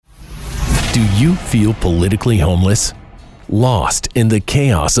Do you feel politically homeless? Lost in the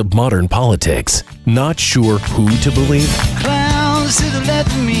chaos of modern politics? Not sure who to believe? Clowns to the left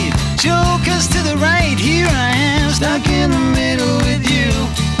of me, jokers to the right. Here I am, stuck in the middle with you.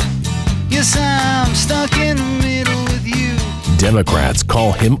 Yes, I'm stuck in the middle with you. Democrats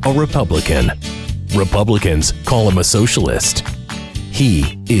call him a Republican. Republicans call him a socialist.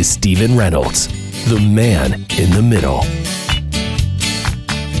 He is Stephen Reynolds, the man in the middle.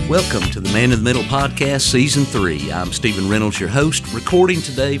 Welcome to the Man in the Middle podcast, Season 3. I'm Stephen Reynolds, your host, recording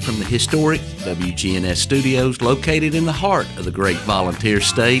today from the historic WGNS studios located in the heart of the great volunteer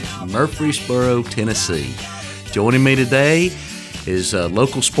state, Murfreesboro, Tennessee. Joining me today is a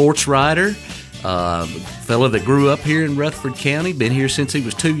local sports writer, a fellow that grew up here in Rutherford County, been here since he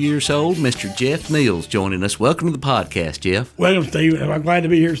was 2 years old, Mr. Jeff Neal's joining us. Welcome to the podcast, Jeff. Welcome, Stephen. I'm glad to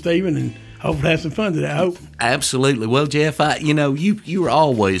be here, Stephen, and hope to have some fun today, I hope. Absolutely. Well, Jeff, you were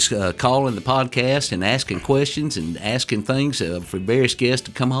always calling the podcast and asking questions and asking things for various guests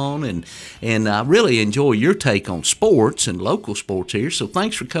to come on, and I really enjoy your take on sports and local sports here, so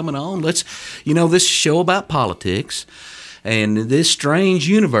thanks for coming on. This is a show about politics. And this strange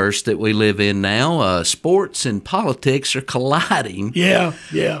universe that we live in now, sports and politics are colliding. Yeah.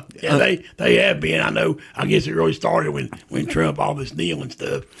 They have been. I guess it really started when Trump, all this Neal and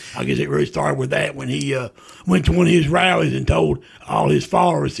stuff. I guess it really started with that when he went to one of his rallies and told all his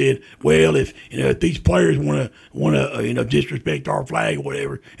followers, said, "Well, if these players want to disrespect our flag or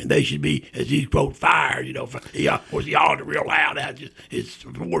whatever, and they should be, as he's quote, fired." Of course, he hollered real loud out his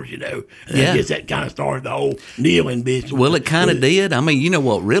supporters, And I guess that kind of started the whole kneeling business. Well, it kind of did. I mean,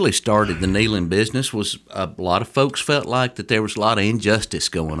 what really started the kneeling business was a lot of folks felt like that there was a lot of injustice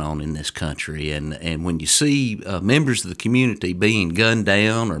going on in this country. And when you see members of the community being gunned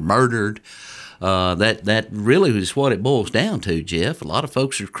down or murdered, that really is what it boils down to, Jeff. A lot of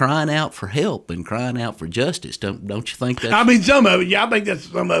folks are crying out for help and crying out for justice. Don't you think that? I mean, some of it, yeah. I think that's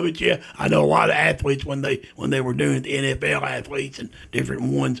some of it, yeah. I know a lot of athletes when they were doing the NFL athletes and different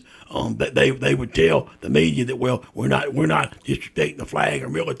ones, that they would tell the media that, well, we're not disrespecting the flag or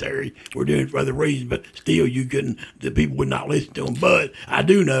military. We're doing it for other reasons, but still, the people would not listen to them. But I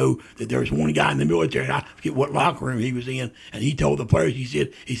do know that there was one guy in the military, and I forget what locker room he was in, and he told the players, he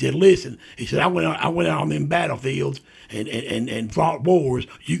said, listen, he said, I went out on them battlefields and fought wars.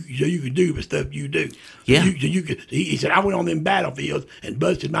 You could do the stuff you do. Yeah. He said, I went on them battlefields and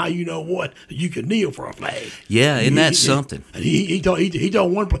busted my what. You could kneel for a flag. Yeah, and that's something. And he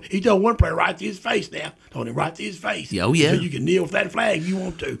told one player right to his face now. Told him right to his face. Oh, yeah. So you can kneel for that flag if you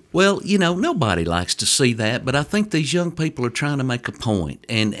want to. Well, nobody likes to see that, but I think these young people are trying to make a point.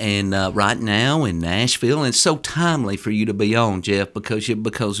 And right now in Nashville, and it's so timely for you to be on, Jeff, because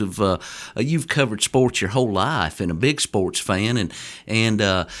you've covered sports your whole life and a big sports fan, and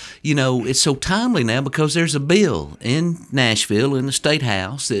it's so timely now because there's a bill in Nashville in the State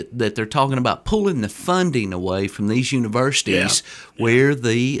House that they're talking about pulling the funding away from these universities where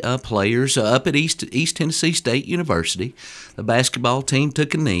the players up at East Tennessee State University, the basketball team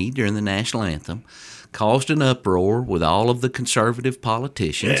took a knee during the national anthem, caused an uproar with all of the conservative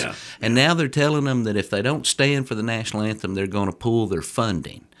politicians, and now they're telling them that if they don't stand for the national anthem, they're going to pull their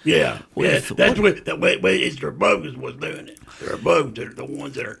funding. That's what it's the Republicans was doing it. The Republicans are the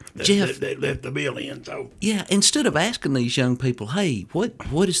ones that left the bill in. So instead of asking these young people, hey,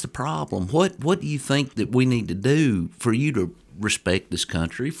 what is the problem? What do you think that we need to do for you to respect this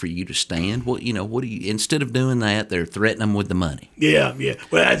country, for you to stand? What do you? Instead of doing that, they're threatening them with the money. Yeah.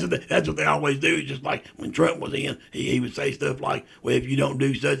 Well, that's what they always do. Just like when Trump was in, he would say stuff like, "Well, if you don't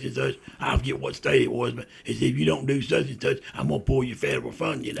do such and such," I forget what state it was, but he said, "If you don't do such and such, I'm gonna pull your federal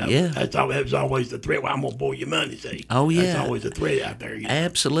fund." Yeah. That was always the threat. Well, I'm gonna pull your money. See. Oh yeah. That's always a threat out there.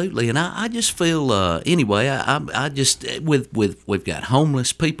 Absolutely, and I just feel anyway. I just we've got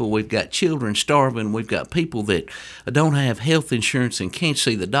homeless people, we've got children starving, we've got people that don't have health insurance and can't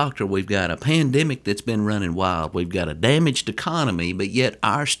see the doctor. We've got a pandemic that's been running wild. We've got a damaged economy, but yet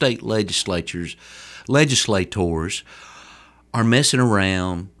our state legislators are messing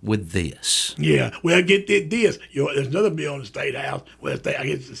around with this. Yeah, well, get this. There's another bill in the State House. Well, I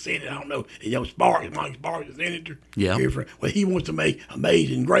guess the Senate. I don't know. Mike Sparks, the senator. Yeah. Well, he wants to make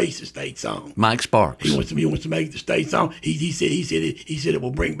 "Amazing Grace" a state song. Mike Sparks. He wants to make the state song. He said it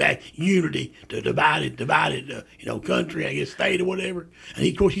will bring back unity to divided country, I guess state or whatever. And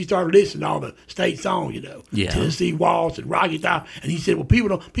of course he started listening to all the state songs. Yeah. Tennessee Waltz and Rocky Top. And he said, well,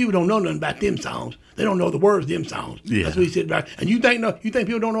 people don't know nothing about them songs. They don't know the words of them songs. Yeah. That's what he said about it. And you think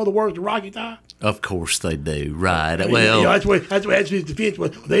people don't know the words to Rocky Top? Of course they do, right? I mean, Well, that's his defense. Well,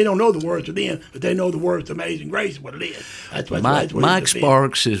 they don't know the words to them, but they know the words to Amazing Grace. What it is. That's what Mike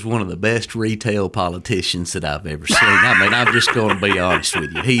Sparks is one of the best retail politicians that I've ever seen. I mean, I'm just going to be honest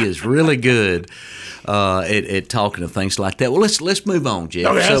with you. He is really good at talking to things like that. Well, let's move on, Jeff.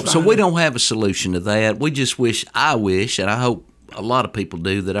 Okay, so we don't have a solution to that. We just I wish, and I hope a lot of people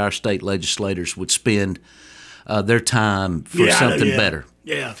do, that our state legislators would spend their time for something better.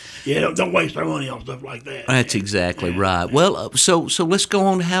 Yeah. Don't waste our money on stuff like that. That's exactly right. Well, so let's go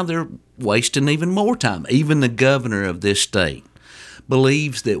on to how they're wasting even more time. Even the governor of this state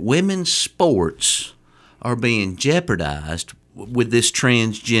believes that women's sports are being jeopardized with this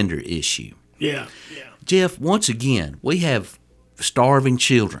transgender issue. Yeah. Jeff, once again, we have starving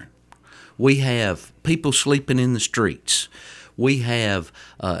children. We have people sleeping in the streets. We have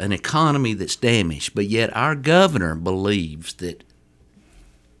an economy that's damaged, but yet our governor believes that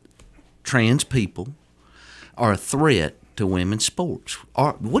trans people are a threat to women's sports.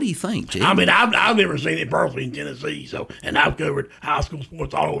 What do you think, Jeff? I mean, I've never seen it personally in Tennessee, and I've covered high school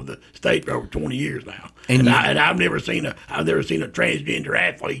sports all over the state for over 20 years now. And I've never seen a transgender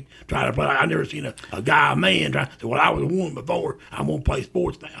athlete try to play. I've never seen a man try. Well, I was a woman before. I'm gonna play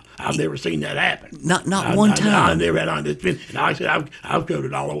sports now. I've never seen that happen. Not one time. I never had. It's been, and like I said, I've covered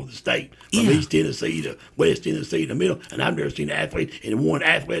it all over the state, from East Tennessee to West Tennessee to Middle, and I've never seen an athlete in one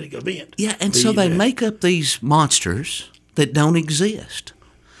athletic event. Yeah, and so they make up these monsters that don't exist.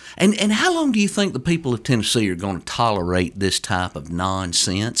 And how long do you think the people of Tennessee are going to tolerate this type of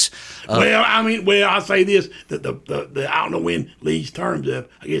nonsense? I'll say this: that the I don't know when Lee's term's up.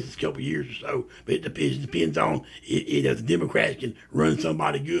 I guess it's a couple of years or so. But it depends on if the Democrats can run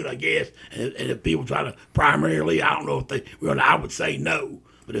somebody good, I guess. And if people try to primarily, I don't know if they. Well, I would say no.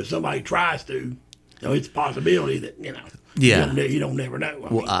 But if somebody tries to, it's a possibility that you don't never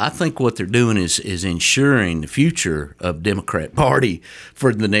know. I think what they're doing is ensuring the future of Democrat Party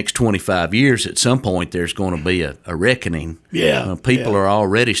for the next 25 years. At some point, there's going to be a reckoning. People are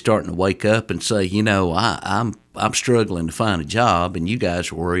already starting to wake up and say, I'm struggling to find a job, and you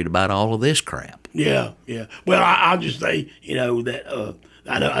guys are worried about all of this crap. Yeah. Well, I'll just say, that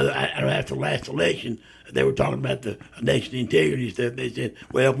I know after the last election, they were talking about the nation integrity stuff. They said,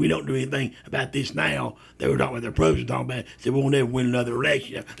 well, if we don't do anything about this now, they were talking about their pros were talking about, said, we'll never win another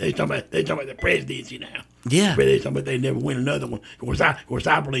election. They talking about the presidency now. Yeah. They talking about they never win another one. Of course,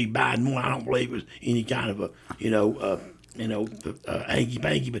 I believe Biden won. I don't believe it was any kind of a,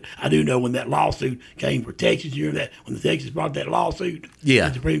 hanky-panky, but I do know when that lawsuit came for Texas, you remember that, when the Texas brought that lawsuit? Yeah.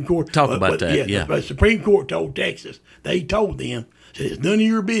 The Supreme Court. Talk about that, But the Supreme Court told Texas, they told them, said, it's none of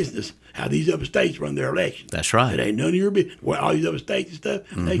your business how these other states run their elections. That's right. It ain't none of your business. Well, all these other states and stuff,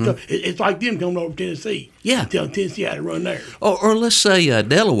 it's like them coming over to Tennessee. Yeah. Telling Tennessee how to run theirs. Or let's say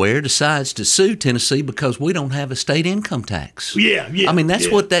Delaware decides to sue Tennessee because we don't have a state income tax. Yeah. I mean, that's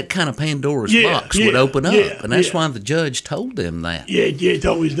what that kind of Pandora's box would open up. And that's why the judge told them that. Yeah,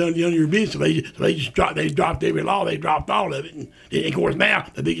 told me it's none of your business. So they just dropped every law. They dropped all of it. And of course, now,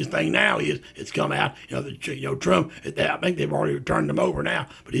 the biggest thing now is it's come out, Trump, I think they've already turned them over now,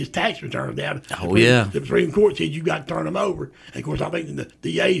 but his tax returns down. The Supreme Court said you got to turn them over. And of course, I think the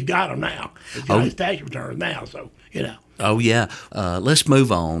DA's got them now. He's got his tax returns now, so, Oh, yeah. Let's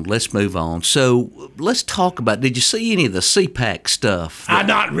move on. So let's talk about, did you see any of the CPAC stuff?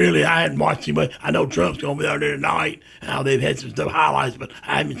 Not really. I hadn't watched too much. I know Trump's going to be out there tonight, and how they've had some stuff highlights, but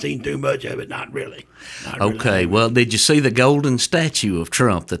I haven't seen too much of it. Not really. Okay. Well, did you see the golden statue of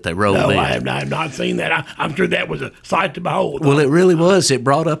Trump that they rolled in? No, I have not seen that. I'm sure that was a sight to behold. Well, it really was. It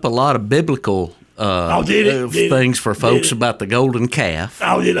brought up a lot of biblical things for folks about the golden calf.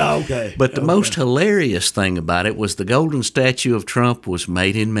 Okay. But the most hilarious thing about it was the golden statue of Trump was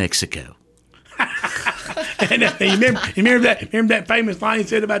made in Mexico. And you remember that famous line he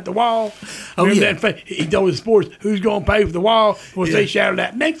said about the wall? He told his sports, who's going to pay for the wall? Of course, they shouted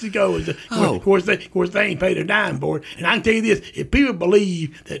out, Mexico. Of course, they ain't paid a dime for it. And I can tell you this, if people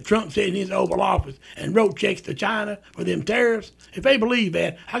believe that Trump sat in his Oval Office and wrote checks to China for them tariffs, if they believe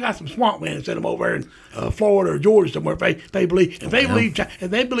that, I got some swampland and sent them over in Florida or Georgia somewhere. If they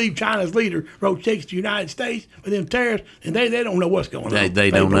believe China's leader wrote checks to the United States for them tariffs, and they don't know what's going on.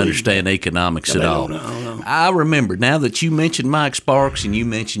 They don't understand economics at all. I remember now that you mentioned Mike Sparks and you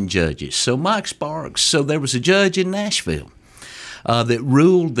mentioned judges. So Mike Sparks, there was a judge in Nashville that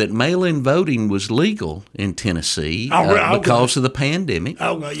ruled that mail-in voting was legal in Tennessee because of the pandemic.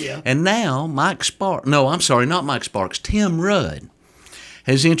 Yeah. And now Tim Rudd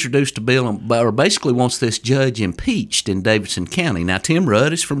has introduced a bill, or basically wants this judge impeached in Davidson County. Now, Tim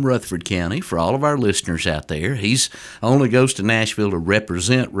Rudd is from Rutherford County. For all of our listeners out there, he's only goes to Nashville to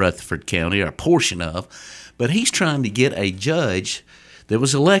represent Rutherford County, or a portion of, but he's trying to get a judge that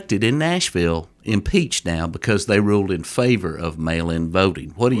was elected in Nashville impeached now because they ruled in favor of mail-in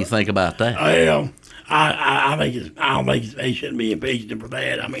voting. What do you think about that? I don't think they shouldn't be impeaching him for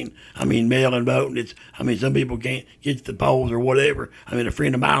that. I mean, mail-in voting. Some people can't get to the polls or whatever. A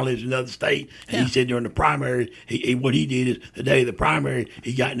friend of mine lives in another state, and he said during the primary, what he did is the day of the primary,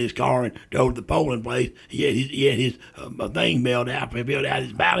 he got in his car and drove to the polling place. He had his thing mailed out,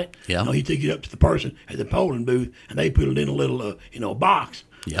 his ballot. Yeah. He took it up to the person at the polling booth, and they put it in a little box.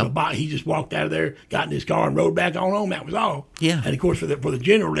 Yep. He just walked out of there, got in his car, and rode back on home. That was all. Yeah. And of course, for the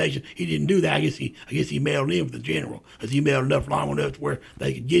general election, he didn't do that. I guess he mailed in for the general, because he mailed enough long enough to where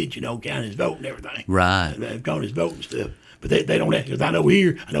they could get it, count his vote and everything. Right. And count his vote and stuff. But they don't have, because I know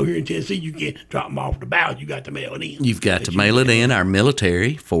here in Tennessee, you can't drop them off the ballot. You got to mail it in. You've got to mail it in. Our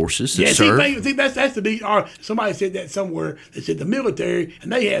military forces that serve. See, that's the big. Somebody said that somewhere. They said the military,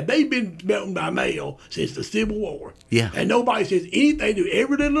 and they've been voting by mail since the Civil War. Yeah. And nobody says anything. They do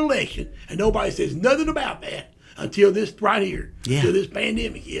every little election, and nobody says nothing about that until this right here. Yeah. Until this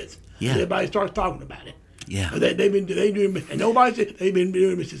pandemic hits. Yeah. Everybody starts talking about it. Yeah. They've been doing, and nobody said they've been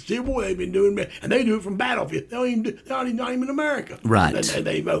doing it since Civil War. They've been doing it, and they do it from battlefield. They're not even in America. Right.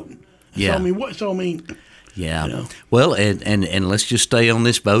 They voting. Yeah. Yeah. Well, and let's just stay on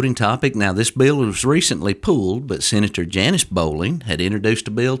this voting topic. Now, this bill was recently pulled, but Senator Janice Bowling had introduced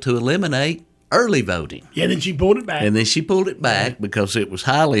a bill to eliminate early voting. Yeah, then she pulled it back. Because it was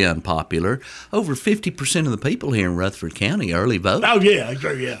highly unpopular. Over 50% of the people here in Rutherford County early vote. Oh, yeah,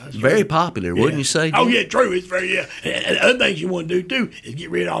 true, yeah. Very popular, wouldn't you say, Jim? Oh, yeah, true. It's very, yeah. And the other thing she want to do, too, is get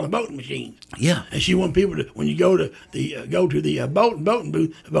rid of all the voting machines. Yeah. And she want people to, when you go to the voting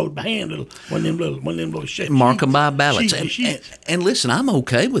booth, vote by hand, one of them little sheets. Mark them by ballots. Sheets. And listen, I'm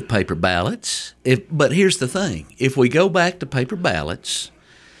okay with paper ballots. But here's the thing. If we go back to paper ballots,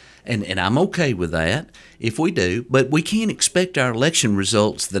 and I'm okay with that if we do, but we can't expect our election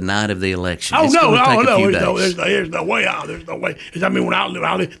results the night of the election. Oh, it's no, There's no way out. There's no way. Because, when I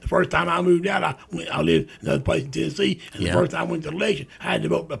lived, the first time I moved out, I lived in another place in Tennessee, and the first time I went to the election, I had to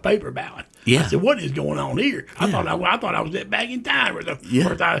vote by paper ballot. Yeah. I said, what is going on here? I thought I was back in time or something.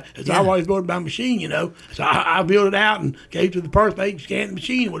 Yeah. I always voted by machine, So I filled it out and gave it to the person. They scanned the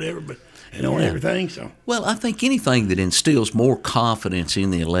machine or whatever, but on everything. So well, I think anything that instills more confidence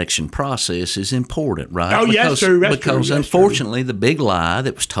in the election process is important, right? Oh, yeah, that's true. Because unfortunately, the big lie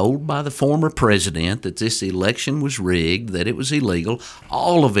that was told by the former president that this election was rigged, that it was illegal,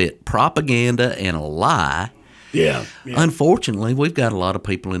 all of it propaganda and a lie. Yeah. Unfortunately, we've got a lot of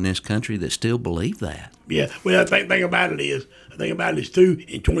people in this country that still believe that. Yeah. Well, the thing about it is, too,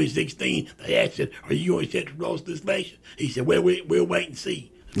 in 2016, they asked him, are you going to set the rules of this election? He said, well, we'll wait and see.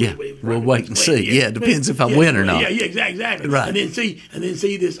 Yeah, we'll wait and see. Yeah, it depends if I win or not. Yeah, exactly. Right. And then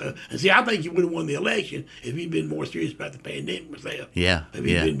see this. I think he would have won the election if he'd been more serious about the pandemic myself. Yeah, if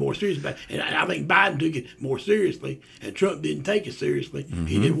he'd been more serious about it. And I think Biden took it more seriously, and Trump didn't take it seriously. Mm-hmm.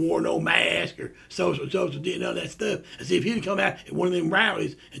 He didn't wear no mask or social, did none of that stuff. And see, if he'd have come out at one of them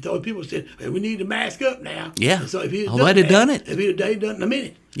rallies and told people, said, hey, we need to mask up now. Yeah. And so if he'd have done it. If he'd have done it in a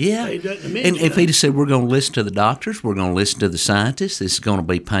minute. Yeah. And if he'd have said, we're going to listen to the doctors, we're going to listen to the scientists, this is going to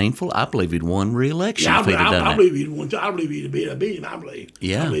be painful, I believe he'd won re-election if he'd have done that. I believe he'd won. I believe he'd have beat him, I believe.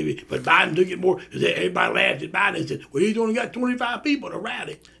 Yeah. I believe it. But Biden took it more, because everybody laughed at Biden and said, well, he's only got 25 people to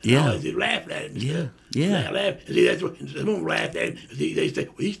rally. Yeah. They laughed at him and stuff. Yeah. Laughed. See, that's what some of them laughed at him. They say,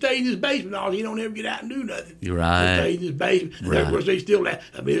 well, he stayed in his basement all, he don't ever get out and do nothing. You're right. He stayed in his basement. And of course, they still laugh.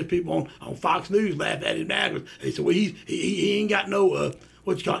 There's people on Fox News laugh at him now, because they say, well, he ain't got no...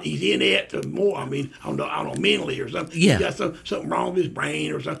 he's inept more. I don't know, mentally or something. Yeah. He's got something wrong with his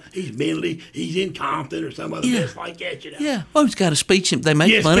brain or something. He's incompetent or some other mess like that, Yeah. Well, he's got a speech. They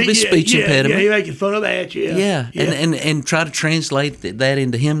make fun of his speech impediment. Yeah, he's making fun of that, Yeah. And try to translate that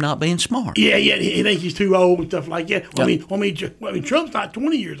into him not being smart. Yeah. He thinks he's too old and stuff like that. Well, Trump's not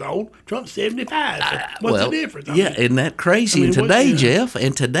 20 years old. Trump's 75. So what's the difference? Isn't that crazy? And today, Jeff,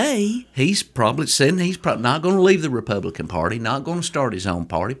 he's probably saying he's probably not going to leave the Republican Party, not going to start his own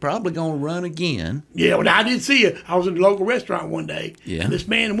party, probably going to run again. Yeah, well, I did see it. I was in the local restaurant one day, and this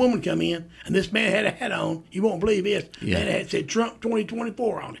man and woman come in, and this man had a hat on. You won't believe this. Yeah. And it said Trump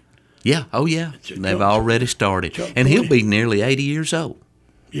 2024 on it. Yeah, oh yeah. They've already started. And he'll be nearly 80 years old.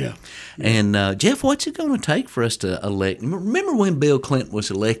 Yeah. And, Jeff, what's it going to take for us to elect? Remember when Bill Clinton was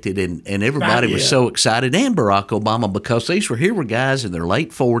elected and everybody was so excited, and Barack Obama, because here were guys in their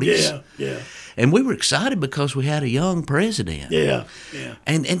late 40s. Yeah. And we were excited because we had a young president. Yeah.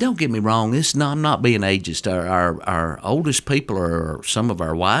 And don't get me wrong, I'm not being ageist. Our oldest people are some of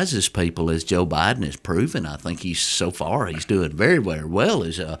our wisest people, as Joe Biden has proven. I think he's doing very, very well.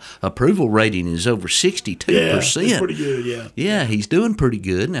 His approval rating is over 62%. Yeah, it's pretty good, yeah. Yeah, he's doing pretty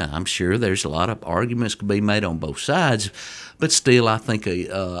good. Now, I'm sure there's a lot of arguments could be made on both sides, but still, I think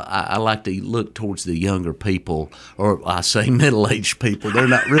I like to look towards the younger people, or I say middle-aged people. They're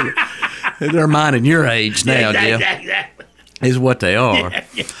not really, they're mine and your age now, Jeff. Exactly. Is what they are.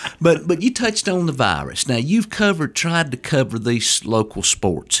 Yeah. But you touched on the virus. Now, you've tried to cover these local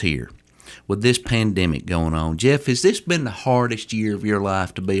sports here with this pandemic going on. Jeff, has this been the hardest year of your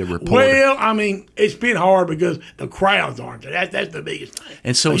life to be a reporter? Well, I mean, it's been hard because the crowds aren't there. That's the biggest thing.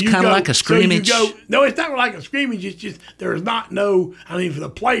 And so it's kind of like a scrimmage? No, it's not like a scrimmage. It's just there's not no, I mean, for the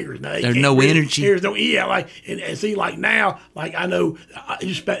players. Now, there's no energy? There's no, and see, like now, like I know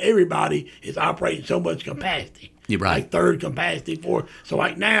just about everybody is operating so much capacity. You're right. Like third capacity for. So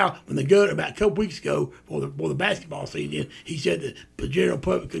like now, when the governor about a couple weeks ago for the basketball season, he said that the general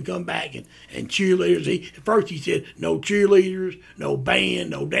public could come back and cheerleaders. At first he said no cheerleaders, no band,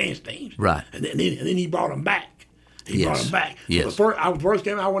 no dance teams. Right. And then he brought them back. He brought them back. Yes. So the first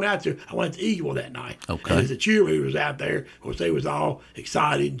game I went to Eagle that night. Okay. And the cheerleaders out there, of course, they was all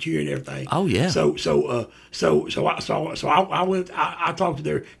excited and cheering and everything. Oh yeah. So I went. I talked to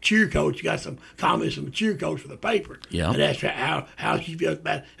their cheer coach. Got some comments from the cheer coach for the paper. Yeah. And asked her how she felt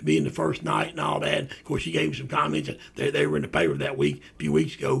about being the first night and all that. Of course, she gave me some comments. They were in the paper that week, a few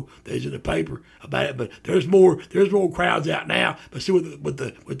weeks ago. They was in the paper about it. But there's more crowds out now. But see, with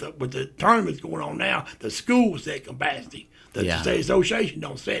the tournaments going on now, the schools set capacity. The state association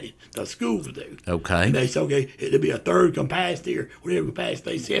don't set it. The schools do. Okay. And they say, okay, it'll be a third capacity or whatever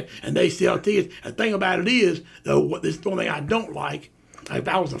capacity they set, and they sell tickets. The thing about it is, though, this is the only thing I don't like. If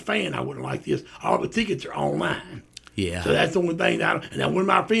I was a fan, I wouldn't like this. All the tickets are online. Yeah. So that's the only thing that and then one of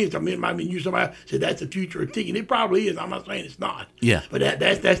my friends, somebody said that's the future of ticketing. It probably is. I'm not saying it's not. Yeah. But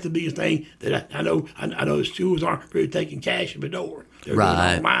that's the biggest thing that I know. I know the schools aren't really taking cash in the door. They're doing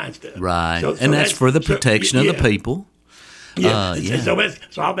online stuff. Right. So and that's for the protection of the people. Yeah. So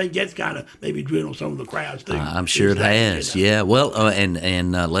I think that's kind of maybe driven on some of the crowds too. I'm sure it has. Yeah. Well,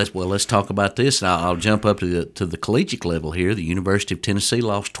 let's talk about this. I'll jump up to the collegiate level here. The University of Tennessee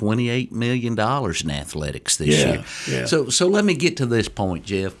lost $28 million in athletics this year. Yeah. So let me get to this point,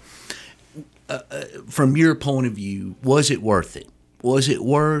 Jeff. From your point of view, was it worth it? Was it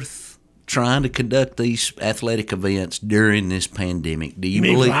worth trying to conduct these athletic events during this pandemic? Do you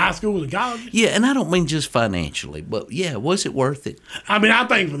mean believe for high schools and colleges? Yeah, and I don't mean just financially, but yeah, was it worth it? I mean, I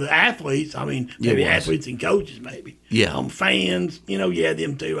think for the athletes, maybe athletes and coaches, maybe. Yeah. Fans,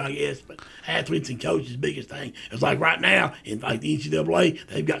 them too, I guess. But athletes and coaches, biggest thing. It's like right now, in like the NCAA,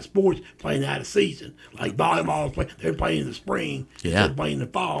 they've got sports playing out of season. Like volleyball, they're playing in the spring. Yeah. They're playing in the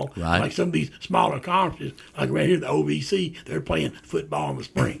fall. Right. Like some of these smaller conferences, like right here, the OVC, they're playing football in the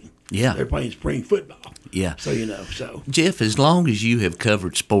spring. Yeah. They're playing spring football. Yeah. So. Jeff, as long as you have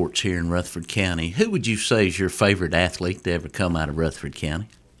covered sports here in Rutherford County, who would you say is your favorite athlete to ever come out of Rutherford County?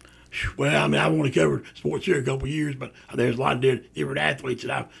 Well, I've only covered sports here a couple of years, but there's a lot of different athletes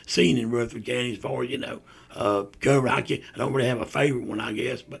that I've seen in Rutherford County as far as, cover. I don't really have a favorite one, I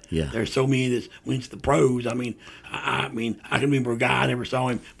guess, but there's so many that went to the pros. I can remember a guy, I never saw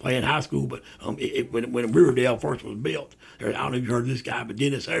him play in high school, but when Riverdale first was built, I don't know if you heard of this guy, but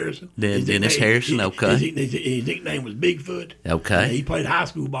Dennis Harrison. Dennis Harrison, okay. His nickname was Bigfoot. Okay. He played high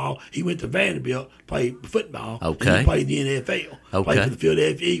school ball. He went to Vanderbilt, played football. Okay. And he played the NFL. Okay. Played for the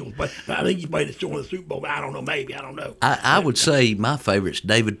Philadelphia Eagles. But I think he played at the Super Bowl. I don't know, maybe. I don't know. I would say my favorite's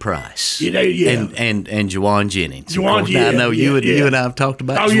David Price. Yeah. And Juwan Jennings. Juwan, I know you and I have talked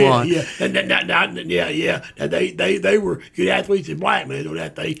about Juwan. They were good athletes in Blackman.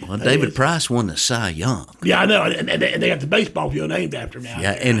 David Price won the Cy Young. Yeah, I know. And they got the baseball field named after him now.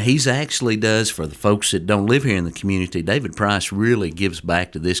 Yeah, and he's actually does, for the folks that don't live here in the community, David Price really gives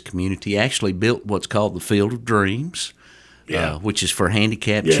back to this community. He actually built what's called the Field of Dreams. Which is for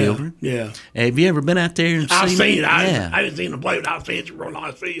handicapped children. Yeah. Have you ever been out there and I've seen it? I Yeah. haven't seen him play, but I've seen it run on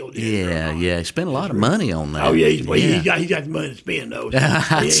the field. Yeah. He spent a lot of money on that. Oh yeah, he got the money to spend though.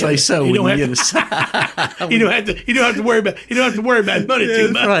 I'd say so. You don't have to worry about money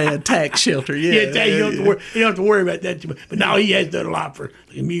too much. Right, a tax shelter. You don't have to worry about that too much. But now he has done a lot for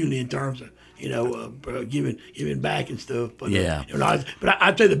the community in terms of giving back and stuff. But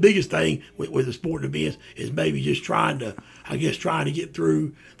I'd say the biggest thing with the sport events is maybe just trying to get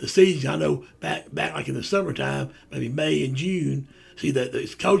through the season. I know back like in the summertime, maybe May and June, see that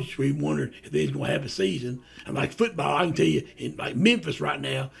the coaches were wondering if they was going to have a season. And like football, I can tell you, in like Memphis right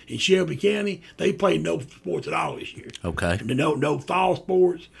now, in Shelby County, they play no sports at all this year. Okay. And no fall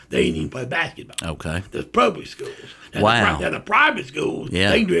sports. They ain't even play basketball. Okay. The public schools. Now, Wow. Now the private schools,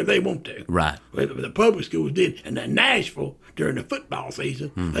 Yeah. they can do whatever they want to. Right. But the public schools did. And then Nashville, during the football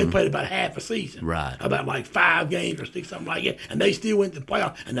season, they played about half a season. Right. About like 5 games or 6, something like that. And they still went to the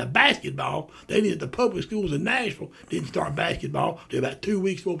playoffs. And the basketball, the public schools in Nashville didn't start basketball till about 2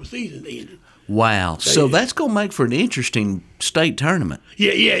 weeks before the season ended. Wow. So that's going to make for an interesting state tournament.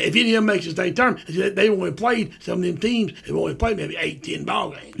 Yeah. If any of them makes a state tournament, they've only played, some of them teams have only played maybe 8, 10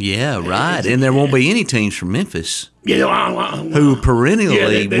 ball games. Yeah, right. And there won't be any teams from Memphis who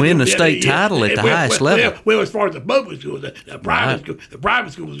perennially win the state title at the highest level. Well, as far as the public schools, the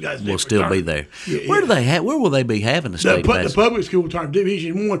private schools got will still be there. Where will they be having the state the public school tournament?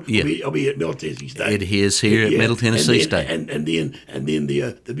 Division 1 will be at Middle Tennessee State. It is here at Middle Tennessee State. And then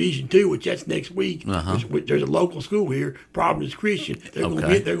the Division 2, which that's next week. Which there's a local school here, Providence Christian. They're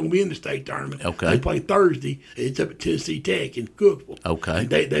going to be in the state tournament. Okay. They play Thursday. It's up at Tennessee Tech in Cookeville. Okay. And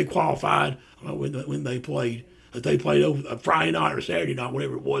they qualified when they played. If they played over a Friday night or Saturday night,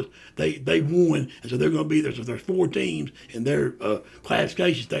 whatever it was, they won, and so they're going to be there. So there's 4 teams in their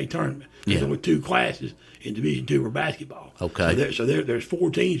classification state tournament. There's only 2 classes in Division 2 for basketball. Okay. So there's 4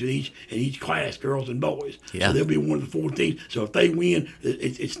 teams in each class, girls and boys. Yeah. So they'll be one of the 4 teams. So if they win,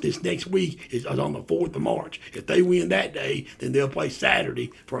 it's this next week. It's on the 4th of March. If they win that day, then they'll play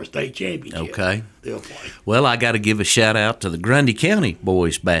Saturday for a state championship. Okay. They'll play. Well, I got to give a shout out to the Grundy County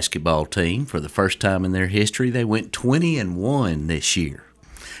boys basketball team. For the first time in their history, they went 20-1 this year.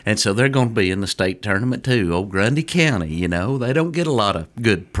 And so they're going to be in the state tournament too. Old Grundy County, they don't get a lot of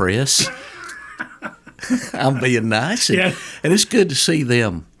good press. I'm being nice. And it's good to see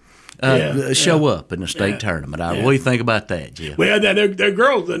them show up in the state tournament. What do you think about that, Jim? Well, their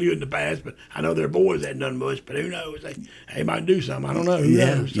girls done good in the past, but I know their boys hadn't done much. But who knows? They might do something. I don't know. Who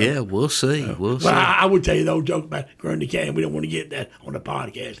knows? So, we'll see. We'll see. Well, I would tell you the old joke about Grundy County. We don't want to get that on the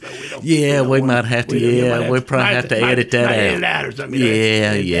podcast, though. We might have to. We'll probably have to edit that out. Or something.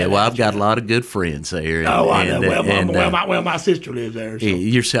 Well, I've got a lot of good friends there. I know. My sister lives there. So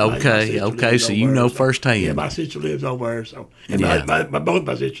you're okay. So you know firsthand. Yeah, my sister lives over there. So both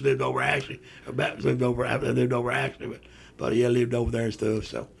my sisters lived over actually. Lived over actually, but lived over there and stuff.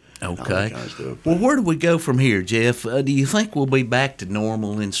 So. Okay. Kind of stuff. Well, where do we go from here, Jeff? Do you think we'll be back to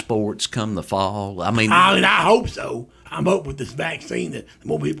normal in sports come the fall? I I hope so. I'm hoping with this vaccine that the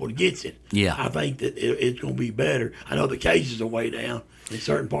more people gets it, I think that it's going to be better. I know the cases are way down. In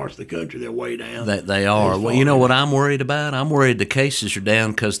certain parts of the country, they're way down. They are. Well, you know what I'm worried about? I'm worried the cases are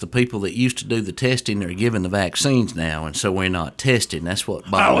down because the people that used to do the testing are giving the vaccines now, and so we're not testing. That's what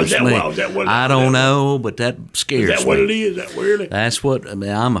bothers me. I don't know, but that scares me. Is that what it is? Is that really? That's what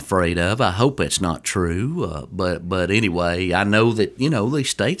I'm afraid of. I hope it's not true. But anyway, I know that, these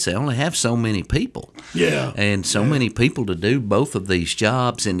states, they only have so many people. Yeah. And so many people to do both of these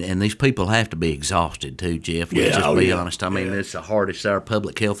jobs, and these people have to be exhausted too, Jeff. Let's just be honest. I mean, it's the hardest our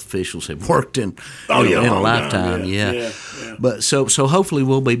public health officials have worked in a lifetime. But so hopefully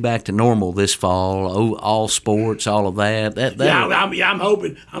we'll be back to normal this fall. All sports, all of that. I'm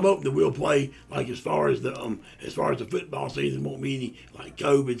hoping that we'll play like as far as the football season won't be any like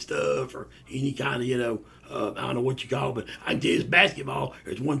COVID stuff or any kind of I don't know what you call it, but I can tell you it's basketball.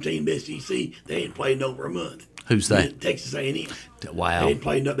 There's one team, SEC, they ain't played in over a month. Who's that? Texas A&M. Wow. They ain't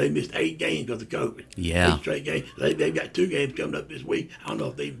played. They missed 8 games because of COVID. Yeah. 8 straight games. They've got 2 games coming up this week. I don't know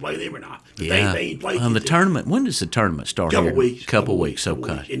if they play them or not. But they ain't played. The tournament. When does the tournament start? Couple weeks. Couple weeks.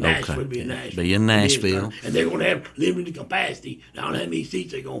 Okay. In Nashville. Be in Nashville. Be in Nashville. And they're going to have limited capacity. I don't know how many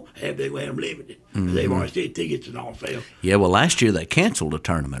seats they're going to have. They're going to have them limited. They've already said tickets is on sale. Yeah. Well, last year they canceled the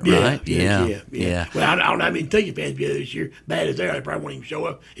tournament, right? Yeah. Well, I don't know how many ticket fans be this year. Bad as they are, they probably won't even show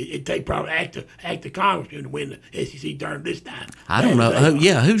up. It'd take probably act of Congress to win the SEC tournament this time. I don't know.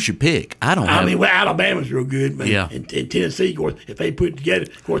 Who's your pick? Alabama's real good, man. Yeah. And Tennessee, of course, if they put it together,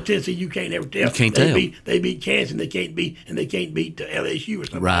 of course, Tennessee, you can't ever tell. You can't tell. They beat Kansas, and they can't beat LSU or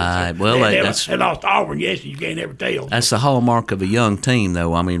something. Right. So well, they lost Auburn. Yes, you can't ever tell. That's the hallmark of a young team,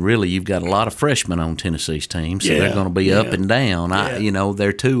 though. I mean, really, you've got a lot of freshmen on Tennessee's team, so they're going to be up and down.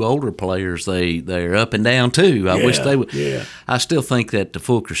 They're 2 older players. They're up and down too. I wish they would. Yeah. I still think that the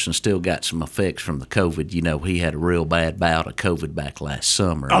Fulkerson still got some effects from the COVID. He had a real bad bout of COVID COVID back last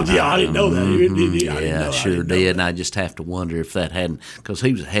summer. Oh, yeah, I didn't know that. I didn't Yeah, know- I I sure didn't know did. that. And I just have to wonder if that hadn't, because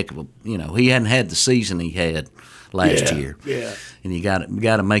he was a heck of a, he hadn't had the season he had last Yeah, year. yeah. And you got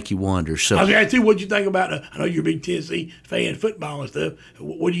to make you wonder. So I was going to ask you, what you think about, I know you're a big Tennessee fan, football and stuff.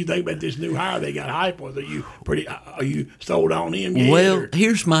 What do you think about this new hire they got hype with? Are you sold on him yet? Well, or-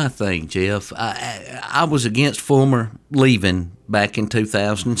 here's my thing, Jeff. I was against Fulmer leaving back in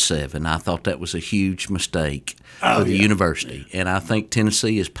 2007. I thought that was a huge mistake for the university, and I think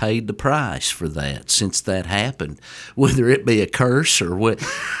Tennessee has paid the price for that since that happened, whether it be a curse or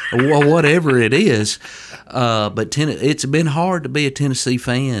whatever it is. But it's been hard to be a Tennessee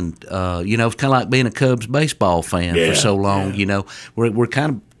fan. It's kind of like being a Cubs baseball fan for so long. Yeah. We're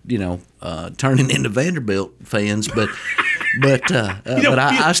kind of turning into Vanderbilt fans, but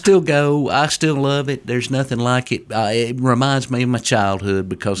I still go. I still love it. There's nothing like it. It reminds me of my childhood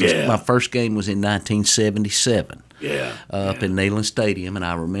because my first game was in 1977. Up in Neyland Stadium, and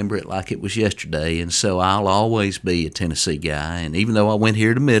I remember it like it was yesterday. And so I'll always be a Tennessee guy. And even though I went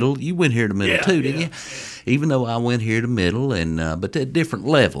here to Middle, you went here to Middle too, didn't you? Even though I went here to Middle, and but at different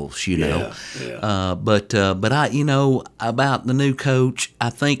levels, But I, about the new coach, I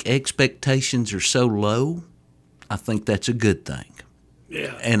think expectations are so low. I think that's a good thing.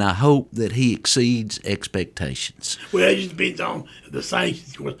 Yeah. And I hope that he exceeds expectations. Well, it just depends on the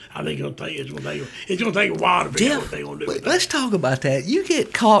sanctions. Of course, I think it's going to take a while to figure out what they're going to do. Let's talk about that. You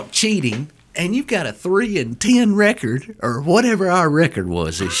get caught cheating, and you've got a 3-10 record, or whatever our record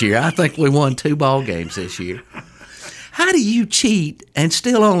was this year. I think we won 2 ball games this year. How do you cheat and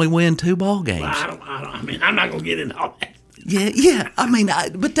still only win 2 ball games? I mean, I'm not going to get into all that. Yeah. I mean,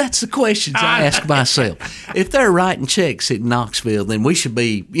 but that's the questions I ask myself. If they're writing checks in Knoxville, then we should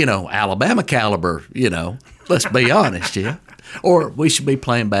be, Alabama caliber, Let's be honest, yeah. Or we should be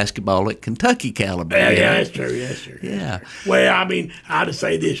playing basketball at Kentucky caliber. Yeah, that's true. Yeah. Well, I mean, I just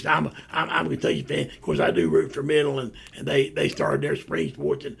say this. I'm a Kentucky fan. Of course, I do root for Middle, and they started their spring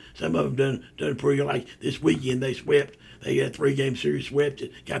sports, and some of them done pretty good. Like this weekend, they swept. They got a 3-game series swept.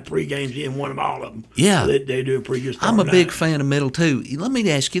 Got 3 games in, won them all of them. Yeah. So they do a pretty good start. I'm a big fan of Middle, too. Let me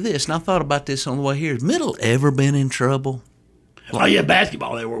ask you this, and I thought about this on the way here. Has Middle ever been in trouble? Oh, yeah,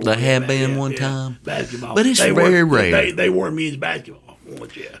 basketball. They were. They have been one time? Basketball. But it's very rare. They were men's basketball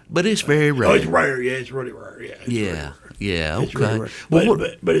once, yeah. But it's very rare. Oh, it's rare, yeah. It's really rare, yeah. Yeah, It's okay. really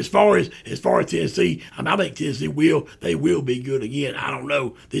rare. But as far as Tennessee, I think Tennessee will be good again. I don't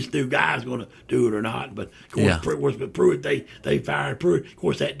know this new guy's going to do it or not. But of course, Pruitt, they fired Pruitt. Of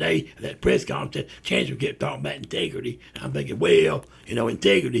course, that day that press conference, Chancellor kept talking about integrity. And I'm thinking, well,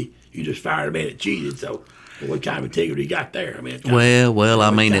 integrity. You just fired a man that cheated, so what kind of integrity you got there? I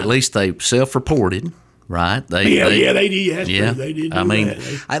mean, at least they self-reported. Right? They did. That's yeah. true. They did.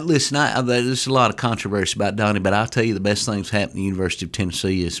 Listen. There's a lot of controversy about Donnie, but I'll tell you the best thing that's happened at the University of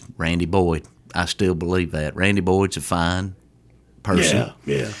Tennessee is Randy Boyd. I still believe that. Randy Boyd's a fine person.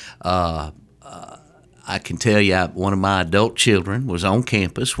 Yeah. I can tell you, one of my adult children was on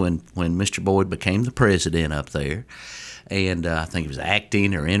campus when Mr. Boyd became the president up there. And I think it was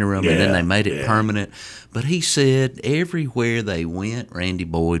acting or interim, and then they made it permanent. But he said everywhere they went, Randy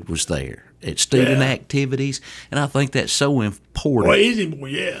Boyd was there at student activities, and I think that's so important.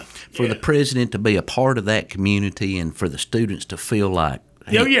 Well, for the president to be a part of that community and for the students to feel like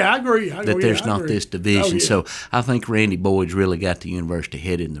I agree. that there's not this division. So I think Randy Boyd's really got the university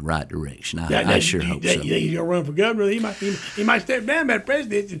headed in the right direction. I sure hope so. You think he's going to run for governor? He might step down as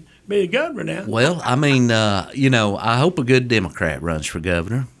president and be a governor now. Well, I mean, I hope a good Democrat runs for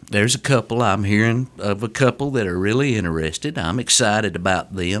governor. There's a couple. I'm hearing of a couple that are really interested. I'm excited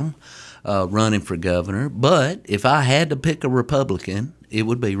about them running for governor. But if I had to pick a Republican, it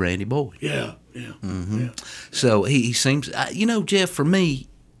would be Randy Boyd. Yeah. So he seems, Jeff, for me,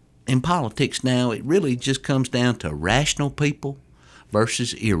 in politics now, it really just comes down to rational people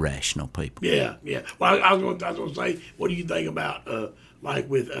versus irrational people. Yeah. Well, I was going to say, what do you think about, do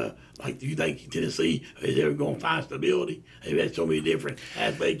you think Tennessee is ever going to find stability? They've had so many different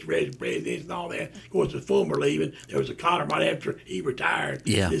athletes, presidents, and all that. Of course, with Fulmer leaving, there was a column right after he retired.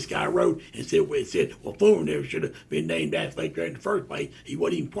 Yeah. This guy wrote and said, Fulmer never should have been named athlete in the first place. He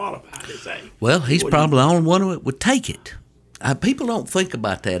wasn't even qualified to say. Well, he's probably the only one that would take it. People don't think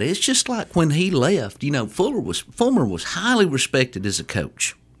about that. It's just like when he left. Fulmer was highly respected as a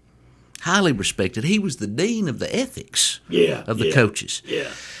coach. Highly respected. He was the dean of the ethics of the coaches.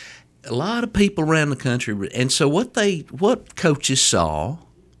 Yeah. A lot of people around the country, and so what coaches saw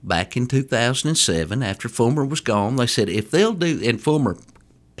back in 2007 after Fulmer was gone, they said if they'll do, and Fulmer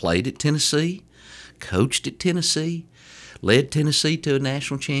played at Tennessee, coached at Tennessee, led Tennessee to a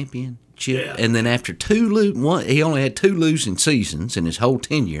national championship, championship, and then after he only had 2 losing seasons in his whole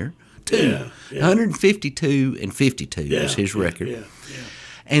tenure. 152 and 52 was his record.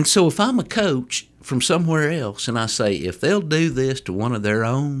 And so if I'm a coach from somewhere else and I say, if they'll do this to one of their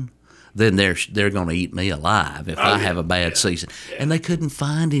own, then they're going to eat me alive if I have a bad season. And they couldn't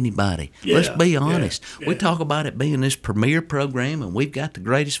find anybody. Let's be honest. We talk about it being this premier program and we've got the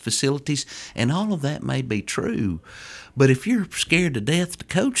greatest facilities, and all of that may be true. But if you're scared to death to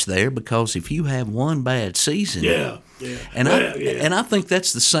coach there because if you have one bad season, and I think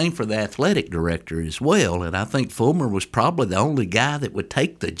that's the same for the athletic director as well. And I think Fulmer was probably the only guy that would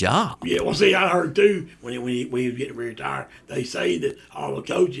take the job. Yeah, well, see, I heard too when he was getting retired, they say that all the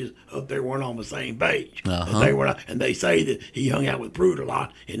coaches up there weren't on the same page. They were not, and they say that he hung out with Pruitt a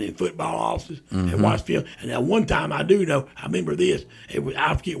lot in the football offices and watched film. And now one time I do know, I remember this.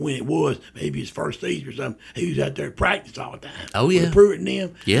 I forget when it was, maybe his first season or something. He was out there practicing all the time. Oh yeah, with Pruitt and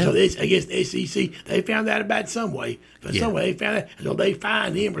them. Yeah. So I guess the SEC they found out about it some way. But some way they found out, so they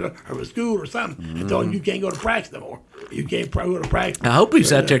fined him or a school or something and told him you can't go to practice no more. You can't go to practice. I hope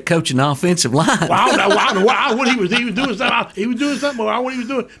he's out there coaching the offensive line. Well, I don't know what he was doing something. He was doing something. I don't know what he was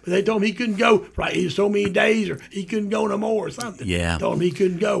doing, but they told him he couldn't go. Right, he was so many days, or he couldn't go no more, or something. Yeah, told him he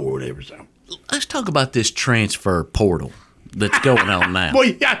couldn't go or whatever. So let's talk about this transfer portal that's going on now.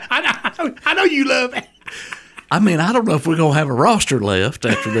 Boy, yeah, I know you love it. I mean, I don't know if we're going to have a roster left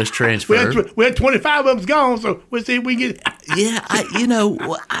after this transfer. we had 25 of them gone, so we'll see if we get. Yeah, I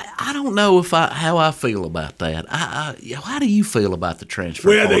don't know how I feel about that. How do you feel about the transfer?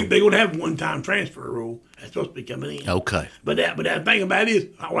 Well, they're going to have one-time transfer rule. That's supposed to be coming in. Okay. But the thing about it is,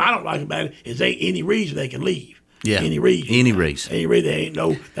 what I don't like about it is there ain't any reason they can leave. Yeah. Any reason. There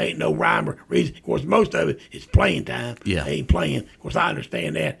ain't no rhyme or reason. Of course, most of it is playing time. Yeah. They ain't playing. Of course, I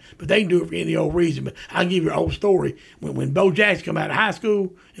understand that. But they can do it for any old reason. But I'll give you an old story. When Bo Jackson come out of high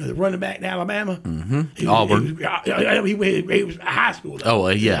school, the running back in Alabama. Mm-hmm. Auburn. He was high school. Though. Oh,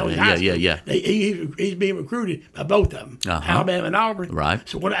 yeah. He's being recruited by both of them, Alabama and Auburn. Right.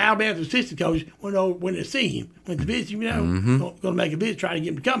 So when Alabama's assistant coach went to see him, went to visit him, going to make a visit, trying to get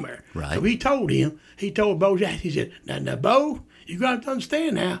him to come there. Right. So he told Bo Jackson, he said, now, Bo, you got to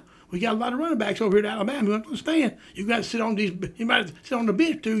understand now, we got a lot of running backs over here at Alabama. You have to understand, you got to sit on you might have to sit on the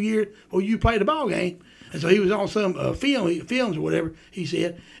bench 2 years before you play the ball game. And so he was on some films or whatever, he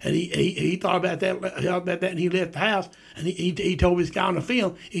said, and he thought about that, and he left the house, and he told this guy on the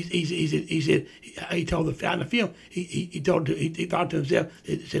film, he told the guy on the film, he thought to himself,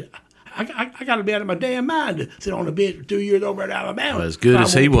 he said, I got to be out of my damn mind to sit on the bench for 2 years over at Alabama. Well, as good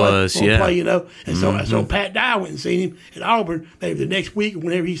as he was, play, And so Pat Dye went and seen him at Auburn maybe the next week or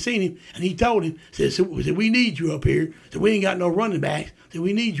whenever he seen him, and he told him, said, we need you up here. So we ain't got no running backs. So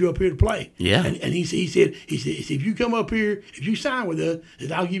we need you up here to play. Yeah. And he said, if you come up here, if you sign with us,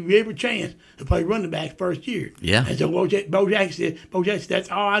 I'll give you every chance to play running back first year. Yeah. And so Bo Jackson said, that's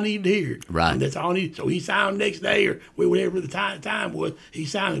all I need to hear. Right. And that's all I need. So he signed the next day or whatever the time was. He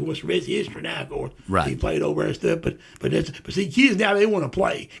signed. It was the rest of history now, of course. Right. He played over and stuff. But see, kids now, they want to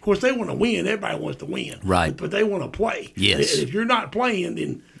play. Of course, they want to win. Everybody wants to win. Right. But they want to play. Yes. And if you're not playing,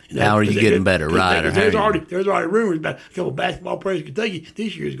 then how are you getting better, right? There's already rumors about a couple of basketball players in Kentucky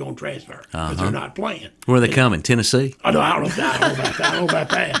this year is going to transfer because they're not playing. Where are they coming? Tennessee? I don't know about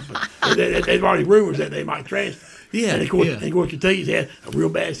that. But there's already rumors that they might transfer. Yeah, and of course, Kentucky's had a real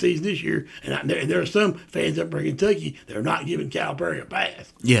bad season this year, and there are some fans up in Kentucky that are not giving Calipari a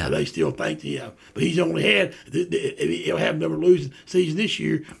pass. Yeah, they still think but he's only had he'll have another losing season this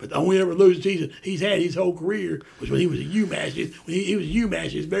year. But the only ever losing season he's had his whole career was when he was at UMass. When he was at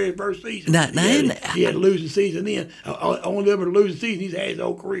UMass his very first season. He had a losing season then. Only ever losing season he's had his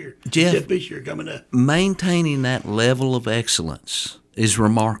whole career. Jeff, except this year coming up. Maintaining that level of excellence is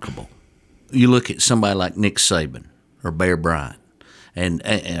remarkable. You look at somebody like Nick Saban or Bear Bryant,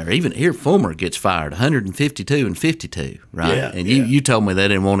 or even here Fulmer gets fired 152 and 52, right? Yeah, and you told me they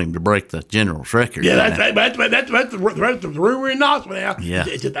didn't want him to break the general's record. Yeah, that's the rumor in Knoxville now. Yeah,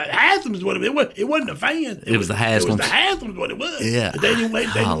 it's the Haslam is what it was. It wasn't the fans. It was the Haslam. It was the Haslam is what it was. Yeah, but they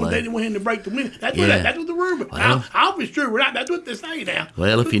didn't want him to break the win. That's what the rumor. Well, I hope it's true. That's what they say now.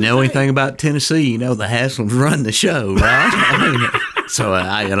 Well, if you know anything about Tennessee, you know the Haslams run the show, right? So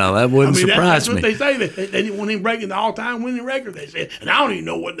that wouldn't surprise me. That's what they say. They didn't want him breaking the all-time winning record. They said, and I don't even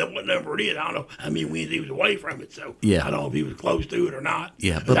know what number it is. I don't know how many wins he was away from it. So yeah. I don't know if he was close to it or not.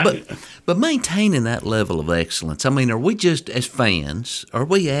 Yeah, but maintaining that level of excellence. I mean, are we just as fans? Are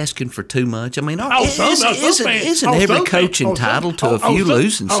we asking for too much? I mean, isn't every coach entitled to a few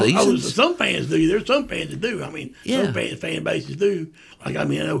losing seasons? Some fans do. There's some fans that do. I mean, some fan bases do. Like, I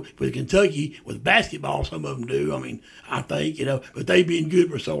mean, I know with Kentucky, with basketball, some of them do. I mean, I think, but they've been good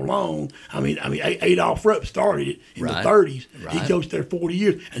for so long. I mean, Adolph Rupp started it in the 30s. Right. He coached there 40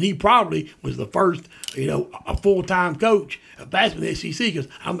 years, and he probably was the first, a full-time coach of basketball in the SEC, because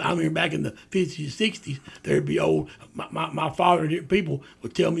I remember back in the 50s and 60s, there'd be my father and different people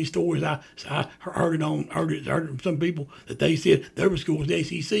would tell me stories. I heard it from some people that they said there were schools in the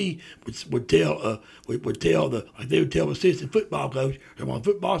SEC would tell the assistant football coach or on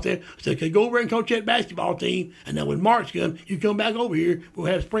football staff, said, okay, go over and coach that basketball team, and then when March comes, you come back over here,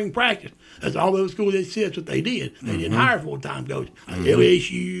 we'll have spring practice. That's all those schools that said. That's what they did. They didn't hire full-time coaches. Like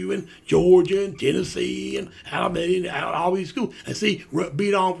LSU and Georgia and Tennessee and Alabama and all these schools. And see, Rupp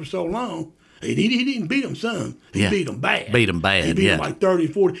beat on for so long. He didn't beat them some. He beat them bad. Beat them bad, He beat them like 30 or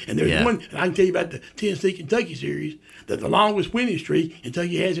 40. And there's one, and I can tell you about the Tennessee-Kentucky series, that the longest winning streak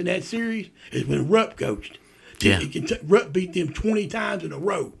Kentucky has in that series is when Rupp coached. Rupp beat them 20 times in a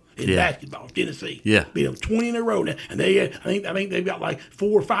row in basketball, Tennessee. Yeah. Beat them 20 in a row now. And they had, I think they've got like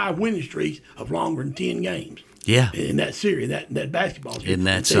 4 or 5 winning streaks of longer than 10 games. Yeah. In that series, that basketball series. Isn't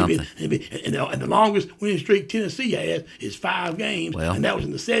that something? And the longest winning streak Tennessee has is 5 games, and that was in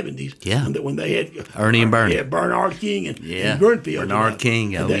the 70s. Yeah. When they had Ernie and Bernie. Yeah, Bernard King and Grunfeld. Bernard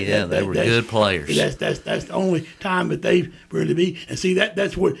King, they were good players. That's the only time that they've really been. And see,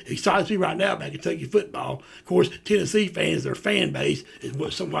 that's what excites me right now about Kentucky football. Of course, Tennessee fans, their fan base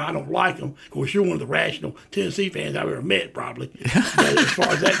is why I don't like them. Of course, you're one of the rational Tennessee fans I've ever met, probably. As far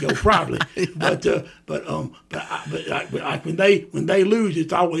as that goes, probably. But like when they lose,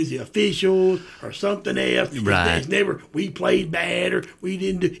 it's always the officials or something else. Right. It's never we played bad or we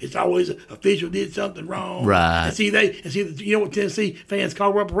didn't do. It's always an official did something wrong. Right. And see you know what Tennessee fans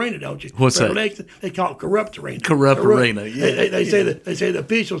call Rupp Arena, don't you? What's that? They call it Corrupt Arena. Corrupt Arena. Yeah. They say the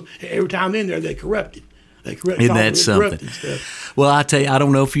officials every time in there they corrupted. Isn't that something? Well, I tell you, I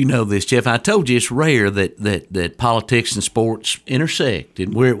don't know if you know this, Jeff. I told you it's rare that politics and sports intersect,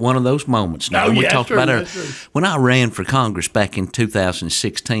 and we're at one of those moments now. We talked about it. When I ran for Congress back in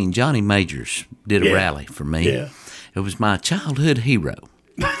 2016, Johnny Majors did a rally for me. Yeah. It was my childhood hero.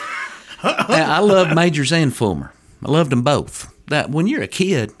 I loved Majors and Fulmer. I loved them both. That when you're a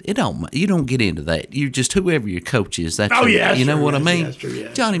kid, you don't get into that. You just whoever your coach is. That's you know what I mean. That's true,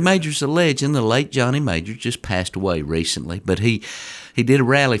 yeah. Johnny Major's a legend. The late Johnny Major just passed away recently, but he did a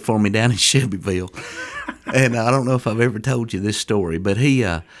rally for me down in Shelbyville, and I don't know if I've ever told you this story, but he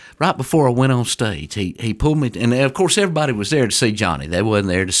right before I went on stage, he pulled me, and of course everybody was there to see Johnny. They wasn't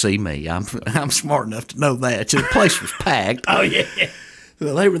there to see me. I'm smart enough to know that. So the place was packed. Oh yeah.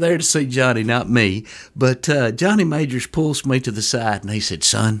 Well, they were there to see Johnny, not me. But Johnny Majors pulls me to the side, and he said,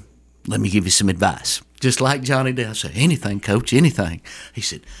 son, let me give you some advice. Just like Johnny did. I said, anything, Coach, anything. He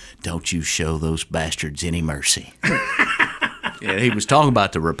said, don't you show those bastards any mercy. Yeah, he was talking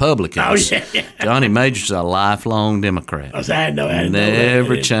about the Republicans. Oh, yeah. Johnny Majors is a lifelong Democrat. I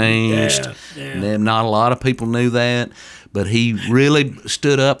Never changed. Yeah. Not a lot of people knew that. But he really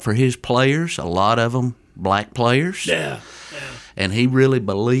stood up for his players, a lot of them black players. Yeah. And he really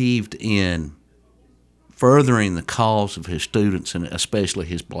believed in furthering the cause of his students and especially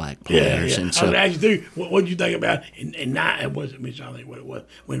his black players. Yeah. And so, what did you think about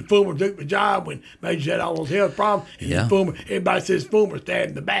when Fulmer took the job, when Majors had all those health problems, and Fulmer, everybody says Fulmer stabbed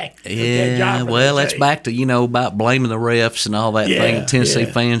in the back. Yeah, well, that's back to, about blaming the refs and all that thing Tennessee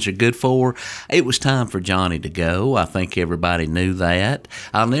fans are good for. It was time for Johnny to go. I think everybody knew that.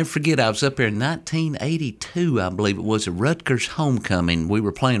 I'll never forget, I was up there in 1982, I believe it was, a Rutgers homecoming. We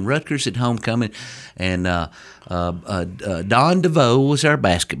were playing Rutgers at homecoming, and Don DeVoe was our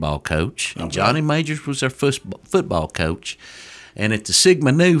basketball coach, and Johnny Majors was our football coach. And at the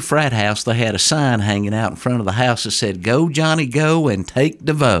Sigma Nu frat house, they had a sign hanging out in front of the house that said, "Go, Johnny, go, and take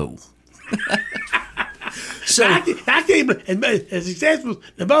DeVoe." So I can't believe, as successful as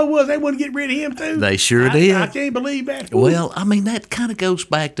DeVoe was, they wouldn't get rid of him too. They sure did. I can't believe that. Well, I mean, that kind of goes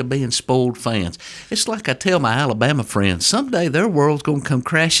back to being spoiled fans. It's like I tell my Alabama friends, someday their world's going to come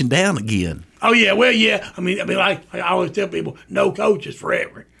crashing down again. Oh yeah, well yeah. I mean, like I always tell people, no coach is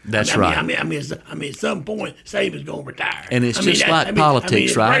forever. That's right. I mean, at some point, Saban's going to retire. And it's like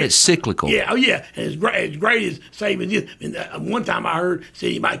politics, right? It's cyclical. Yeah, oh yeah. And as great as Saban is, one time I heard said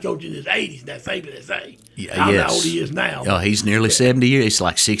he might coach in his 80s. That's Saban to say. Yeah, I don't know how old he is now. Oh, he's nearly 70 years. He's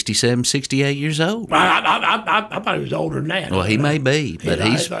like 67, 68 years old. I thought he was older than that. Well, he may be, but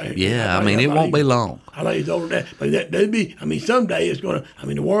it won't be long. I think it's older than that. But that'd be. I mean, someday it's gonna. I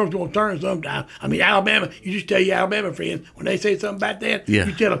mean, the world's gonna turn sometime. I mean, Alabama. You just tell your Alabama friends when they say something about that. Yeah.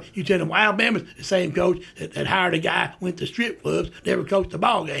 You tell them. Well, Alabama's the same coach that hired a guy, went to strip clubs, never coached a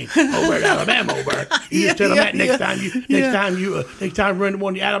ball game over at Alabama. Over there. You just tell them that next time you run to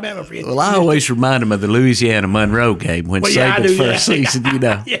one of your Alabama friends. Well, I always remind them of the Louisiana Monroe game when Saban's first season. You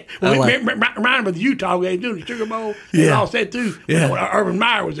know. Yeah. Well, remind them of the Utah game too, the Sugar Bowl. Yeah. And all that too. Yeah. When Urban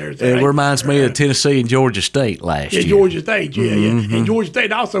Meyer was there. It reminds me of Tennessee and Georgia State last year. Georgia State, yeah. And Georgia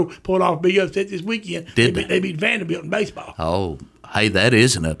State also pulled off a big upset this weekend. They beat Vanderbilt in baseball. Oh, hey, that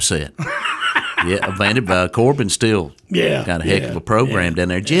is an upset. Yeah, Vanderbilt. Corbin's still got a heck of a program down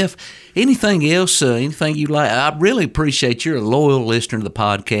there. Jeff, anything else, anything you like? I really appreciate you're a loyal listener to the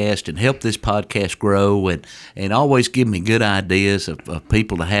podcast and help this podcast grow and always give me good ideas of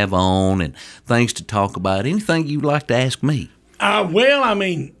people to have on and things to talk about. Anything you'd like to ask me? Well, I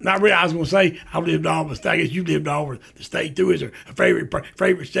mean, not really. I was going to say I've lived all over the state. I guess you lived all over the state too. Is there a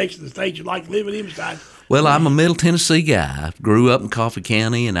favorite section of the state you like living in besides? Well, I'm a Middle Tennessee guy. I grew up in Coffee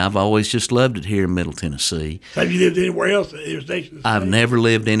County, and I've always just loved it here in Middle Tennessee. Have you lived anywhere else? I've never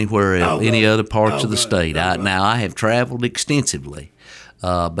lived anywhere else, any other parts of the state. Now, I have traveled extensively,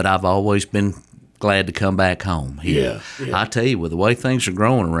 but I've always been glad to come back home here. Yeah. I tell you, with the way things are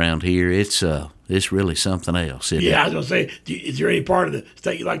growing around here, it's really something else. I was going to say, is there any part of the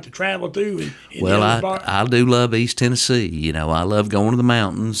state you like to travel to? Well, I do love East Tennessee. You know, I love going to the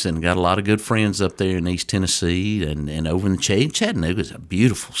mountains and got a lot of good friends up there in East Tennessee and over in Chattanooga's a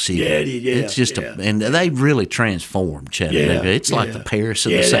beautiful city. Yeah, it is. Yeah, it's just and they've really transformed Chattanooga. It's like the Paris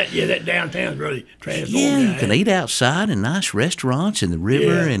of the South. That downtown's really transformed. Yeah, you can eat outside in nice restaurants in the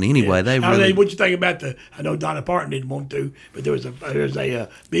river. And anyway, they really. What you think about I know Dolly Parton didn't want to, but there's a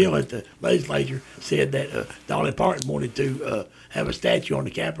bill at the legislature said that Dolly Parton wanted to have a statue on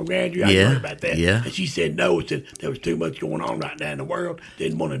the Capitol Grandeur. I heard about that. Yeah. And she said no. Said there was too much going on right now in the world.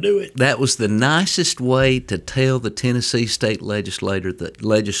 Didn't want to do it. That was the nicest way to tell the Tennessee state legislators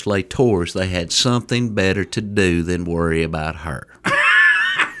they had something better to do than worry about her.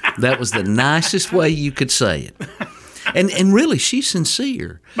 That was the nicest way you could say it. And really, she's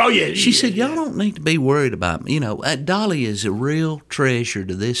sincere. Oh, yeah. She said, y'all don't need to be worried about me. You know, Dolly is a real treasure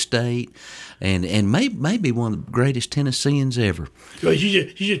to this state and maybe one of the greatest Tennesseans ever. So she's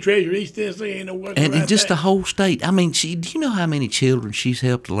a treasure of East Tennessee. Ain't no wonder and just the whole state. I mean, do you know how many children she's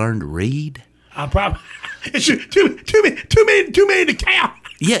helped learn to read? I probably it's too many to count.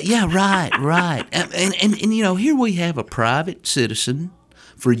 Yeah, right. And you know, here we have a private citizen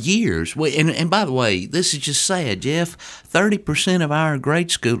for years. And by the way, this is just sad, Jeff. 30% of our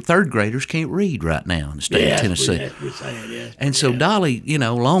third graders can't read right now in the state of Tennessee. That's sad, yeah. And so Dolly, you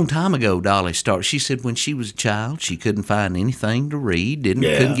know, a long time ago, Dolly started. She said when she was a child, she couldn't find anything to read,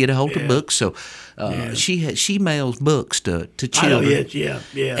 couldn't get a hold of books. So she mails books to children.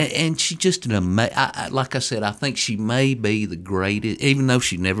 Yeah. And she's just an amazing. Like I said, I think she may be the greatest, even though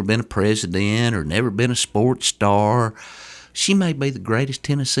she's never been a president or never been a sports star. She may be the greatest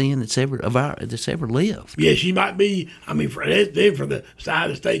Tennessean that's ever lived. Yeah, she might be. I mean, for the side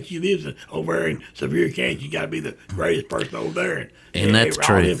of the state she lives in, over there in Sevier County, she got to be the greatest person over there. And that's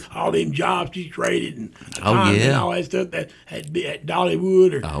true. All them jobs she created and and all that stuff that at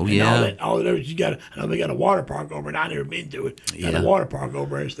Dollywood all that. She got. I know they got a water park over, and I never been to it. Got a water park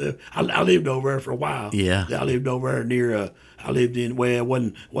over there and stuff. I lived over there for a while. Yeah, I lived over there near. I lived in it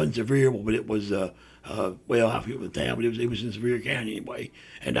wasn't Sevier, but it was. I forget the town, but it was in Sevier County anyway.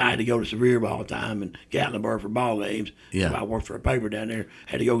 And I had to go to Sevier all the time and Gatlinburg for ball games. Yeah. So I worked for a paper down there.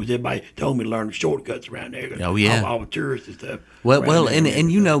 Had to go because everybody told me to learn the shortcuts around there. Oh, yeah. All the tourists and stuff. Well,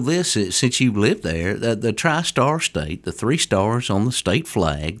 and you know this, since you lived there, the Tri-Star State, the 3 stars on the state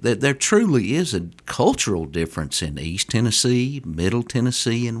flag, that there truly is a cultural difference in East Tennessee, Middle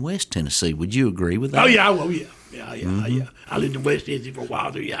Tennessee, and West Tennessee. Would you agree with that? Oh, yeah. Yeah. I lived in West Tennessee for a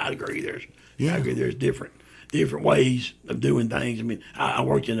while, so I agree. I agree. There's different ways of doing things. I mean, I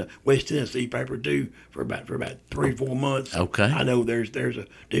worked in a West Tennessee paper too for about 3-4 months. Okay. I know there's a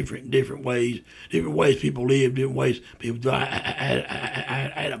different ways people live, different ways people do.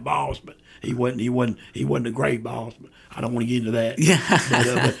 I had a boss, but he wasn't a great boss. But I don't want to get into that. Yeah.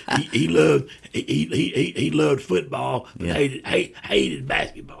 But he loved football, but hated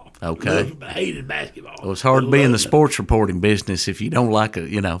basketball. Okay. Hated basketball. Well, it's hard to be in the sports reporting business if you don't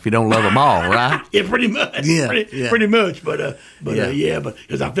if you don't love them all, right? Yeah, pretty much. Pretty much. But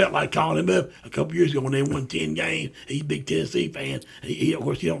because I felt like calling him up a couple years ago when they won 10 games. He's a big Tennessee fan. He of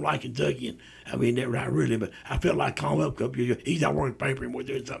course, he don't like Kentucky. And, I mean, not really, but I felt like calling him up a couple years ago. He's out working paper and we're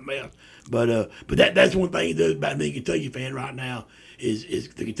doing something else. But that's one thing he does about being a Kentucky fan right now is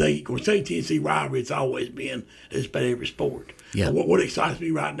the Kentucky. Of course, Tennessee rivalry. It's always been just about every sport. Yeah. But what excites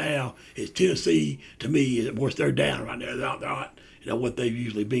me right now is Tennessee. To me, is of course they're down right now. They're not what they've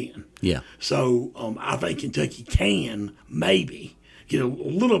usually been. Yeah. So I think Kentucky can maybe get a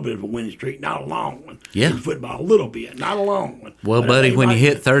little bit of a winning streak, not a long one. Yeah. In football, a little bit, not a long one. Well, But I buddy, think when you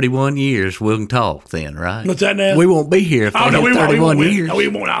right- hit 31 years, we can talk then, right? What's that now? We won't be here if Oh, they no, hit 31 years. No, we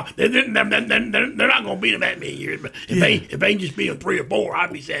won't. They're not going to beat them that many years. But if they can just beat them 3 or 4,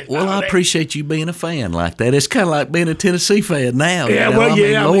 I'd be satisfied. Well, with I that. appreciate you being a fan like that. It's kind of like being a Tennessee fan now. Yeah, you know? well,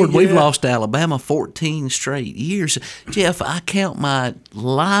 yeah, I mean, Lord, we've yeah. lost to Alabama 14 straight years. Jeff, I count my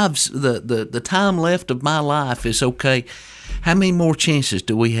lives, the time left of my life is okay. How many more chances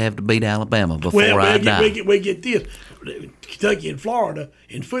do we have to beat Alabama before I die? We get this. Kentucky and Florida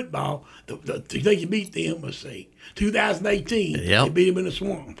in football, Kentucky beat them, let's see, 2018. Yep. They beat them in the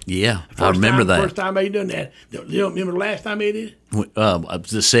swamp. Yeah, I remember that. First time they done that. You don't remember the last time they did it? The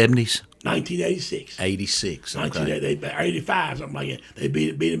 70s? 1986. 86. Okay. 85, something like that. They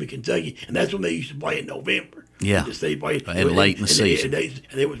beat them in Kentucky, and that's when they used to play in November. Yeah. They played, And late in the season.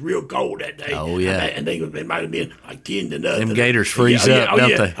 And it was real cold that day. Oh, yeah. And it might have been like 10-0. Them Gators freeze up,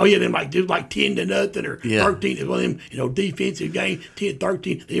 don't they? Oh, yeah, then just like 10-0 or Yeah. 13. It's one of them, defensive games,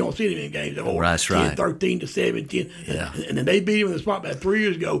 10-13. They don't see them in games anymore. That's right. 10-13 to 7-10. Yeah. And then they beat them in the swamp about 3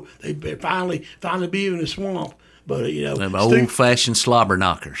 years ago. They finally beat them in the swamp. But Them old-fashioned slobber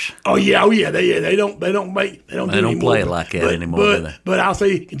knockers. Oh yeah. They don't do don't play it like that anymore, do they? But I'll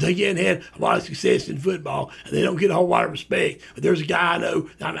say Kentucky hasn't had a lot of success in football, and they don't get a whole lot of respect. But there's a guy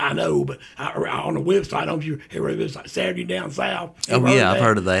I know, but on the website, don't you ever heard of this, like Saturday Down South? Oh, yeah, I've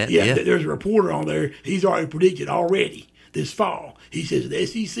heard of that, yeah. There's a reporter on there. He's already predicted this fall. He says the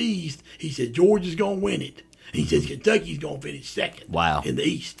SEC East. He said Georgia's going to win it. He says Kentucky's going to finish second. Wow. In the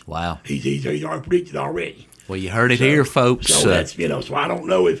East. Wow. He's already predicted already. Well, you heard it here, folks. So that's so I don't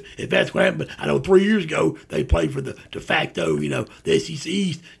know if that's what happened. But I know 3 years ago they played for the de facto, the SEC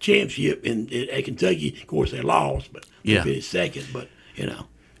East championship at Kentucky. Of course, they lost, but they finished second. But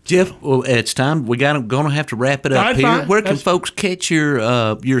Jeff, well, it's time. Going to have to wrap it up That's here. fine. Where can folks catch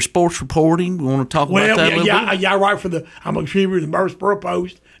your sports reporting? We want to talk about that a little bit? I write I'm a contributor to the Murfreesboro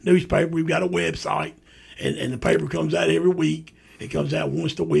Post newspaper. We've got a website, and the paper comes out every week. It comes out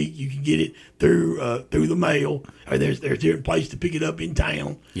once a week. You can get it through the mail. There's different places to pick it up in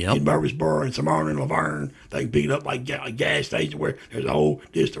town. Yep. In Murfreesboro and Smyrna and Laverne. They can pick it up like a gas station where there's a whole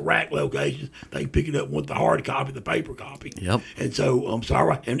list of rack locations. They can pick it up with the hard copy, the paper copy. Yep. And so I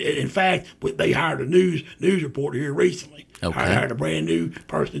write. And in fact, they hired a news reporter here recently. Okay. I hired a brand new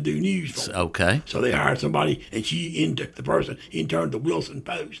person to do news for them. Okay. So they hired somebody, and the person interned the Wilson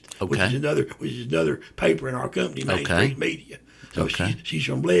Post, which Okay. is another paper in our company, Main Okay. Street Media. So Okay. she's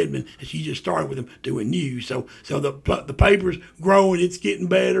from Leadman, and she just started with them doing news. So the paper's growing, it's getting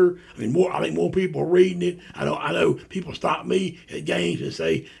better. I think more people are reading it. I know people stop me at games and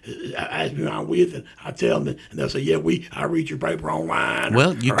say, ask me who I'm with, and I tell them, and they'll say, I read your paper online.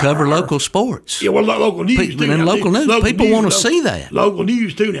 Well, you cover local sports. Yeah, well, local news People too. in local news. People want to see that. Local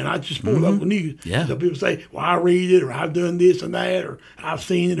news too. Now, not just for local news. Yeah. So people say, well, I read it, or I've done this and that, or I've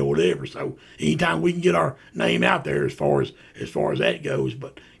seen it, or whatever. So anytime we can get our name out there, as far as that goes,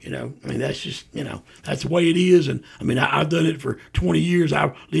 but that's just that's the way it is. And I've done it for 20 years.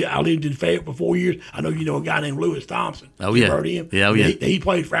 I lived in Fayetteville for 4 years. I know a guy named Lewis Thompson. Oh, You yeah. heard of him? Yeah, oh, yeah. He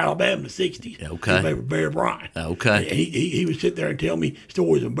played for Alabama in the 60s. Okay. He played for Bear Bryant. Okay. And he would sit there and tell me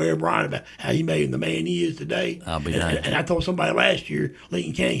stories of Bear Bryant about how he made him the man he is today. I'll be and, damned. and I told somebody last year,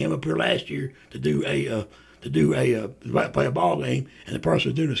 Lincoln County came up here last year to play a ball game, and the person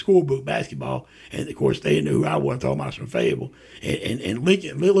was doing a scorebook basketball, and of course they didn't know who I was. I told them I was from Fayetteville, and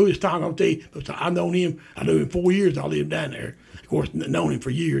Lewis Thompson, I'll tell you, I've known him. I knew him 4 years. I lived down there. Of course, known him for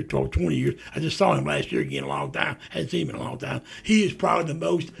years, 12, 20 years. I just saw him last year again a long time. Hadn't seen him in a long time. He is probably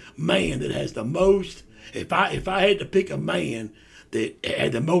the man that has the most. If I had to pick a man that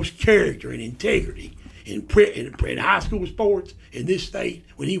had the most character and integrity in high school sports in this state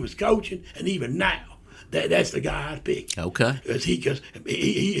when he was coaching, and even now. That's the guy I'd pick. Okay. Because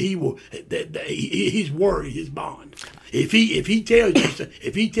he will. His word is his bond. If he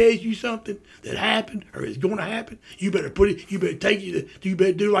tells you something that happened or is going to happen, you better put it. You better you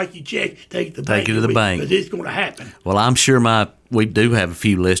better do like you check. Take it to the bank. Take it to the bank because it's going to happen. Well, I'm sure we do have a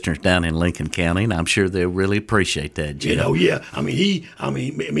few listeners down in Lincoln County, and I'm sure they'll really appreciate that, Jim. Yeah. Me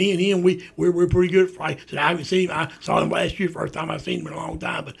and him, we're pretty good friends. So I haven't seen him. I saw him last year, first time I've seen him in a long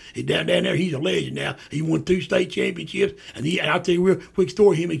time. But down there, he's a legend now. He won 2 state championships, and I'll tell you a real quick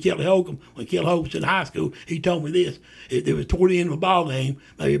story. Him and Kelly Holcomb, when Kelly Holcomb was in high school, he told me this. It was toward the end of a ball game,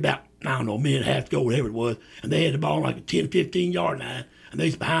 maybe about I don't know, a minute and a half to go, whatever it was, and they had the ball on like a 10, 15-yard line, and they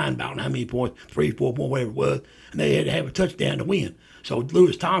was behind about how many points, 3, 4 points, whatever it was, and they had to have a touchdown to win. So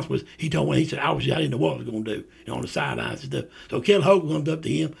Lewis Thompson told me, he said, obviously I didn't know what I was going to do, on the sidelines and stuff. So Kelly Hogan comes up to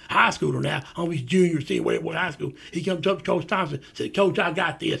him, high schooler now, on his junior, senior, whatever, high school. He comes up to Coach Thompson, said, Coach, I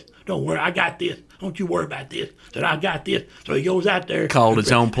got this. Don't worry, I got this. Don't you worry about this. Said, I got this. So he goes out there. Called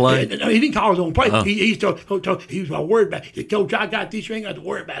his own play? No, he didn't call his own play. He was worried about it. He said, Coach, I got this. You ain't got to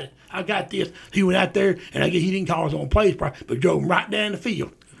worry about it. I got this. He went out there, and I guess he didn't call his own plays, but drove him right down the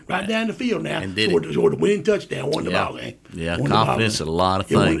field. Right down the field now. And scored the winning touchdown, won the ball game. Yeah, confidence in a lot of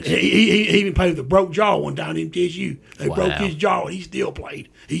things. He even played with a broke jaw one time in MTSU. They broke his jaw, and he still played.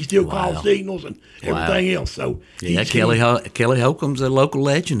 He still called signals and everything else. So Kelly Holcomb's a local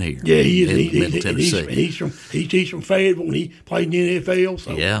legend here. Yeah, he is. He's from Fayetteville, and he played in the NFL.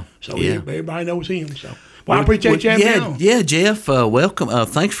 So everybody knows him. So. Well, I appreciate you having me on. Yeah, Jeff, welcome.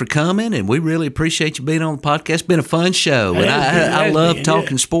 Thanks for coming, and we really appreciate you being on the podcast. It's been a fun show, and I love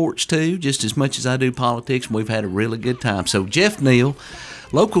talking sports, too, just as much as I do politics, and we've had a really good time. So, Jeff Neal,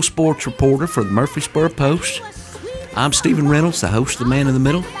 local sports reporter for the Murfreesboro Post. I'm Stephen Reynolds, the host of The Man in the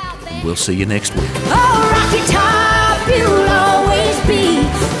Middle, and we'll see you next week. Oh, Rocky Top, you'll always be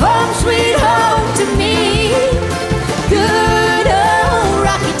home sweet home to me. Good old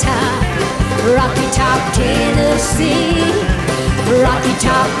Rocky Top. Rocky Top, Tennessee. Rocky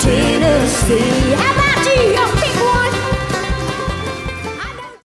Top, Tennessee.